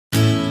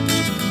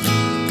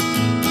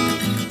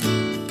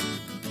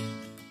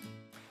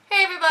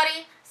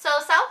everybody! So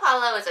São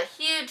Paulo is a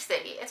huge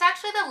city. It's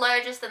actually the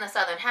largest in the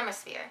southern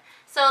hemisphere.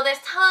 So there's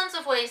tons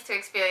of ways to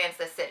experience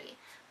this city.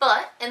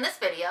 But in this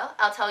video,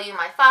 I'll tell you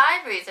my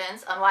 5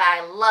 reasons on why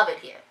I love it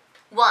here.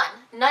 1.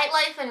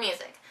 Nightlife and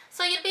music.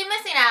 So you'd be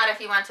missing out if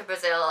you went to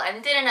Brazil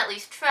and didn't at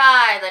least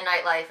try the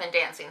nightlife and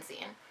dancing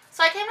scene.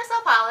 So I came to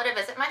São Paulo to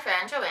visit my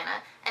friend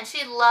Joanna, and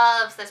she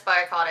loves this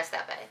bar called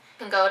Intrepid.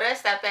 You can go to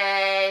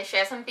Intrepid,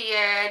 share some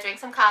beer, drink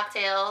some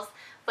cocktails,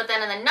 but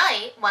then in the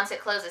night, once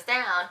it closes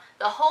down,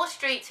 the whole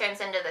street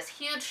turns into this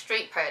huge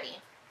street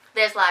party.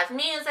 There's live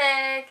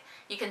music,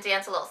 you can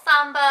dance a little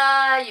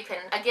samba, you can,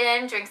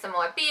 again, drink some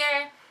more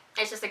beer.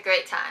 It's just a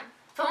great time.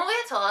 From what we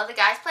were told, the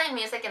guys playing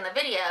music in the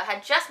video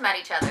had just met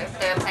each other.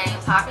 They were playing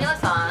popular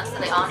songs, so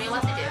they all knew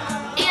what to do.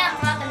 And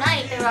throughout the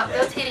night, they were out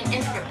rotating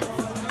instruments.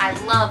 I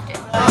loved it.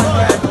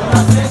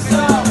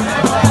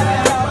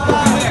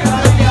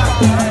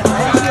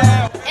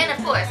 And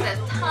of course, there's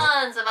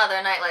tons of other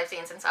nightlife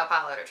scenes in São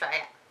Paulo to try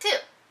out. 2.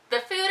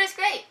 The food is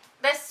great.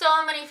 There's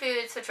so many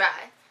foods to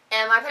try.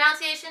 And my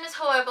pronunciation is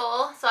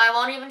horrible, so I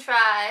won't even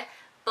try.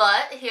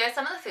 But here's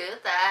some of the food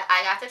that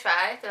I got to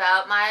try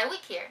throughout my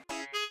week here.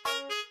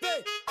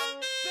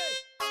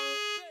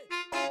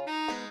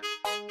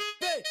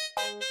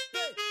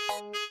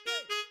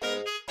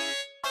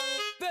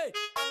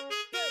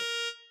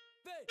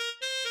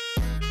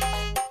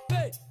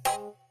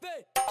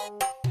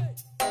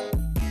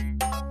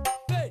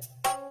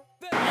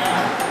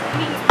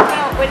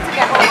 Went to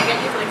get home and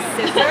get you like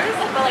scissors,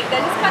 but like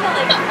then it's kind of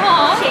like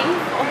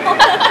shameful.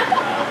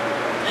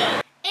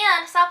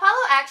 And São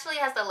Paulo actually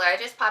has the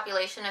largest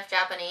population of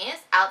Japanese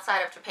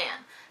outside of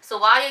Japan. So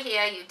while you're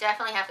here, you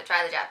definitely have to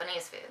try the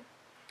Japanese food.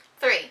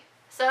 3.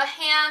 So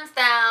hands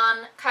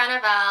down,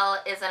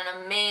 Carnival is an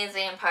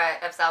amazing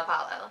part of São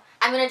Paulo.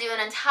 I'm going to do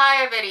an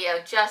entire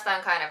video just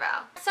on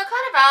Carnival. So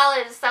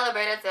Carnival is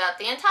celebrated throughout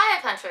the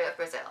entire country of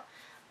Brazil.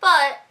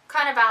 But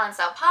Carnival in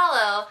São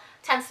Paulo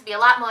tends to be a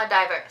lot more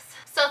diverse.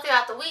 So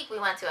throughout the week, we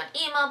went to an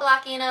emo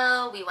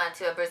blockino, we went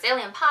to a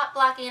Brazilian pop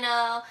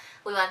blockino,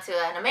 we went to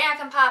an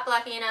American pop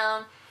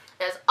blockino.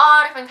 There's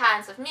all different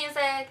kinds of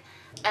music,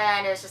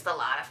 and it was just a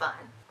lot of fun.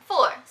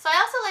 4. So I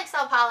also like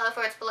São Paulo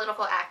for its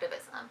political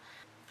activism.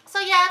 So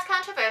yeah, it's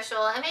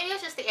controversial, and maybe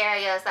it's just the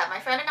areas that my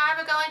friend and I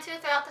were going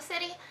to throughout the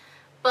city,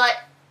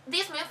 but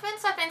these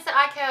movements are things that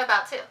I care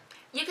about too.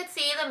 You could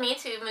see the Me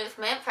Too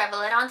movement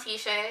prevalent on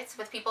t-shirts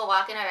with people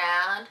walking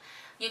around.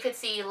 You could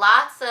see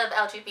lots of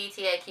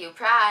LGBTIQ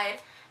pride,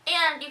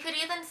 and you could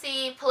even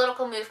see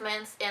political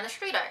movements in the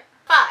street art.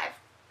 5.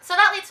 So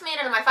that leads me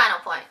to my final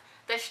point.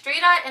 The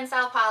street art in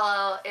São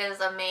Paulo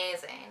is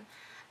amazing,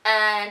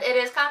 and it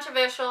is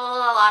controversial.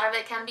 A lot of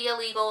it can be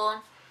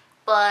illegal,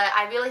 but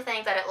I really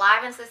think that it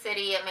livens the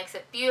city. It makes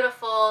it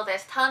beautiful.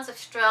 There's tons of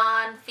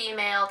strong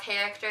female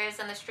characters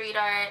in the street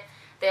art.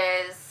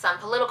 There's some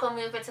political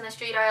movements in the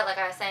street art, like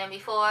I was saying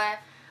before,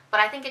 but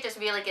I think it just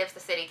really gives the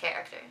city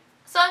character.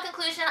 So in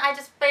conclusion, I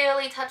just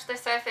barely touched the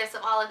surface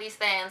of all of these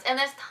things, and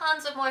there's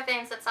tons of more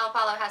things that São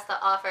Paulo has to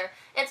offer.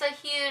 It's a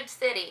huge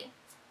city.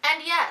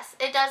 And yes,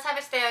 it does have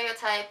a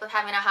stereotype of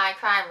having a high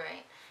crime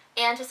rate.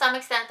 And to some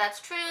extent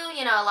that's true.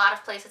 You know, a lot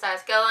of places I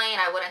was going,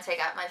 I wouldn't take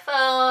out my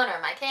phone or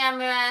my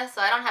camera,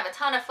 so I don't have a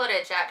ton of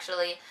footage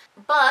actually.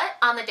 But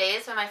on the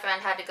days when my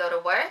friend had to go to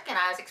work and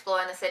I was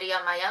exploring the city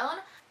on my own,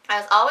 I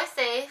was always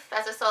safe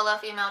as a solo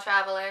female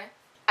traveler.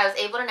 I was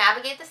able to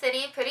navigate the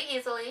city pretty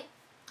easily.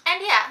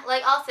 And yeah,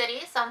 like all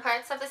cities, some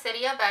parts of the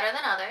city are better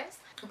than others.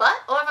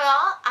 But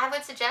overall, I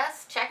would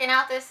suggest checking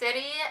out this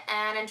city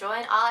and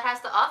enjoying all it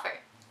has to offer.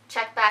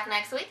 Check back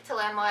next week to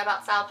learn more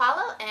about São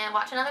Paulo and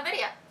watch another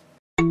video.